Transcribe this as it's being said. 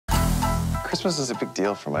Christmas is a big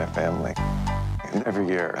deal for my family. And every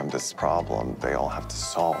year, I'm this problem they all have to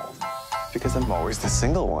solve. Because I'm always the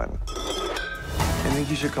single one. I think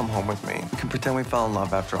you should come home with me. We can pretend we fell in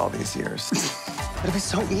love after all these years. It'd be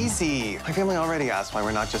so easy. My family already asked why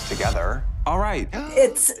we're not just together. All right.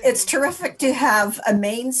 It's terrific to have a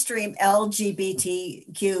mainstream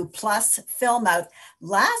LGBTQ plus film out.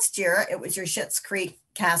 Last year, it was your Schitt's Creek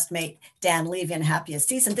castmate, Dan Levy, in Happiest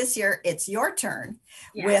Season. This year, it's your turn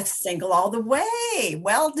with Singel All the Way.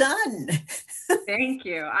 Well done. Thank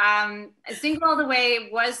you. Singel All the Way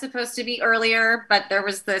was supposed to be earlier, but there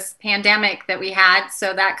was this pandemic that we had,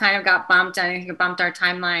 so that kind of got bumped. I think it bumped our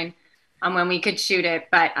timeline on when we could shoot it,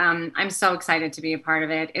 but I'm so excited to be a part of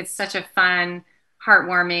it. It's such a fun,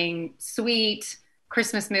 heartwarming, sweet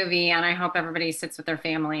Christmas movie, and I hope everybody sits with their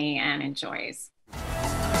family and enjoys.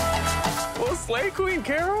 Well, Slay Queen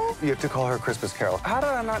Carol? You have to call her Christmas Carol. How did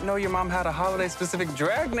I not know your mom had a holiday-specific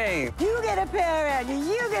drag name? You get a pair, and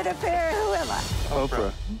you get a pair, who am I?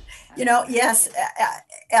 Oprah. You know, yes,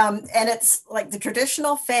 and it's like the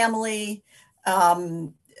traditional family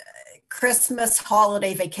Christmas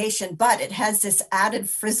holiday vacation, but it has this added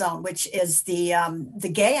frisson, which is the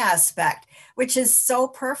gay aspect, which is so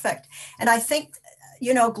perfect. And I think,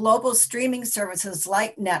 you know, global streaming services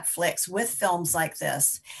like Netflix with films like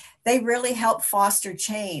this, they really help foster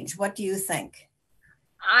change. What do you think?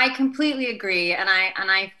 I completely agree. And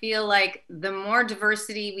I feel like the more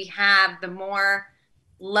diversity we have, the more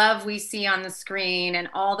love we see on the screen and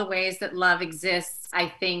all the ways that love exists,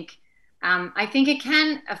 I think it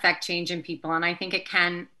can affect change in people. And I think it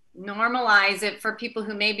can normalize it for people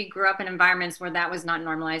who maybe grew up in environments where that was not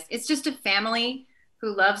normalized. It's just a family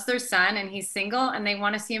who loves their son and he's single and they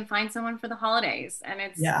want to see him find someone for the holidays. And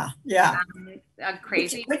it's a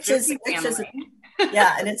crazy family.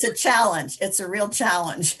 Yeah, and it's a challenge. It's a real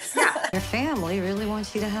challenge. Yeah. Your family really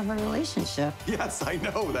wants you to have a relationship. Yes, I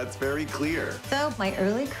know. That's very clear. So my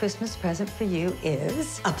early Christmas present for you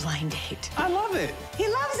is a blind date. I love it. He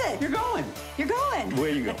loves it. You're going. You're going. Where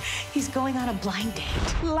you go? He's going on a blind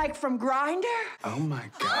date. Like from Grindr? Oh, my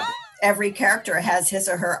God. Every character has his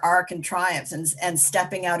or her arc and triumphs and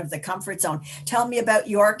stepping out of the comfort zone. Tell me about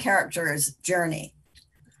your character's journey.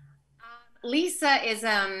 Lisa is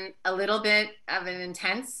a little bit of an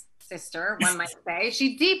intense sister, one might say.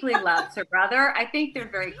 She deeply loves her brother. I think they're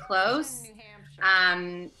very close.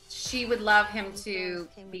 She would love him to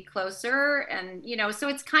be closer. And, you know, so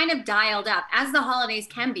it's kind of dialed up, as the holidays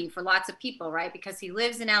can be for lots of people, right? Because he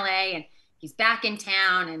lives in LA and he's back in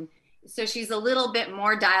town. And so she's a little bit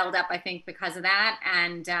more dialed up, I think, because of that.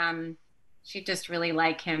 And she'd just really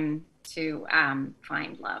like him to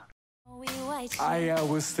find love. I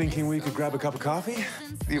was thinking we could grab a cup of coffee.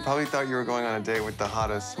 You probably thought you were going on a date with the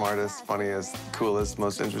hottest, smartest, funniest, coolest,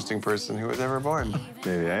 most interesting person who was ever born.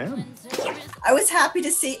 Maybe I am. I was happy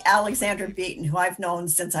to see Alexandra Beaton, who I've known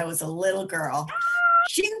since I was a little girl.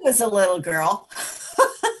 She was a little girl.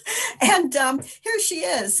 And here she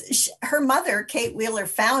is. Her mother, Kate Wheeler,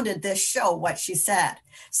 founded this show, What She Said.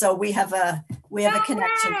 So we have a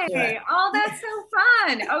connection to it. Oh, that's so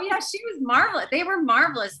fun. Oh yeah, she was marvelous. They were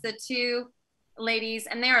marvelous, the two ladies,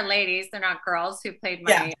 and they are ladies, they're not girls, who played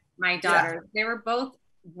my daughters. They were both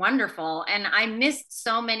wonderful. And I missed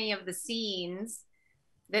so many of the scenes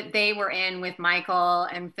that they were in with Michael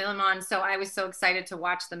and Philemon. So I was so excited to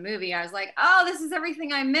watch the movie. I was like, oh, this is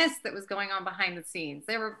everything I missed that was going on behind the scenes.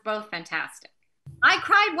 They were both fantastic. I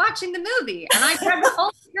cried watching the movie and I read the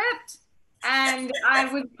whole script and I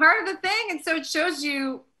was part of the thing. And so it shows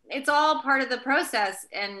you it's all part of the process.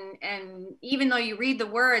 And even though you read the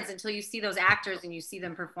words until you see those actors and you see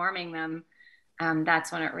them performing them,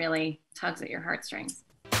 that's when it really tugs at your heartstrings.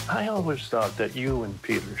 I always thought that you and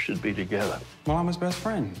Peter should be together. Well, I'm his best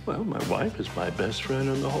friend. Well, my wife is my best friend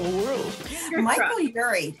in the whole world. Michael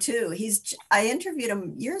Urie, too. I interviewed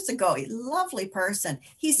him years ago. Lovely person.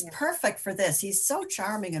 He's perfect for this. He's so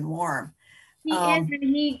charming and warm. He is, and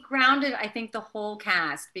he grounded, I think, the whole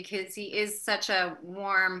cast because he is such a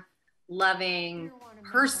warm, loving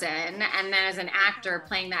person. And then as an actor,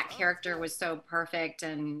 playing that character was so perfect.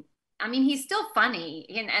 And I mean, he's still funny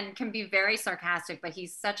and can be very sarcastic, but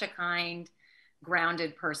he's such a kind,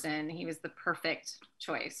 grounded person. He was the perfect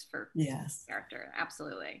choice for this character.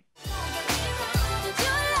 Absolutely.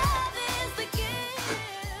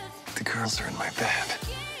 The girls are in my bed.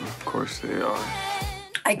 Of course they are.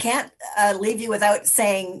 I can't leave you without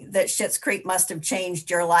saying that Schitt's Creek must have changed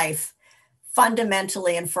your life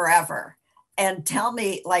fundamentally and forever. And tell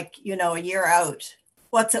me, like, you know, a year out,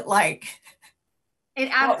 what's it like?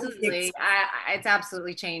 It's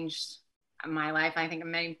absolutely changed my life. I think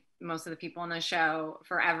most of the people on the show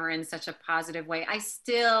forever in such a positive way. I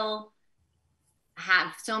still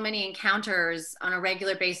have so many encounters on a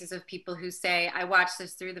regular basis of people who say, I watched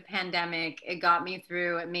this through the pandemic. It got me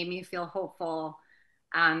through. It made me feel hopeful.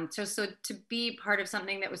 So to be part of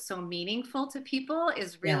something that was so meaningful to people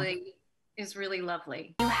is really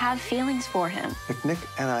lovely. You have feelings for him. If Nick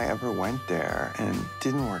and I ever went there and it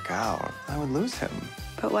didn't work out, I would lose him.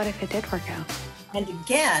 But what if it did work out? And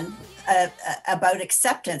again, about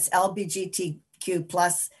acceptance, LGBTQ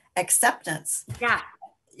plus acceptance. Yeah.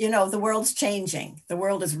 You know, the world's changing. The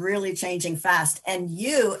world is really changing fast. And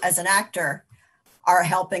you, as an actor, are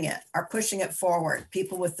helping it, are pushing it forward.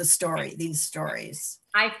 People with the story, these stories.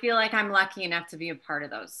 I feel like I'm lucky enough to be a part of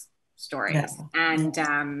those stories. Yeah.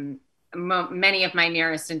 And many of my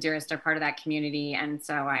nearest and dearest are part of that community. And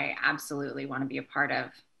so I absolutely want to be a part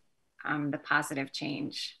of the positive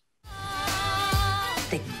change.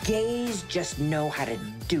 The gays just know how to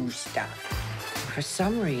do stuff. For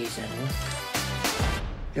some reason,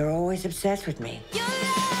 they're always obsessed with me.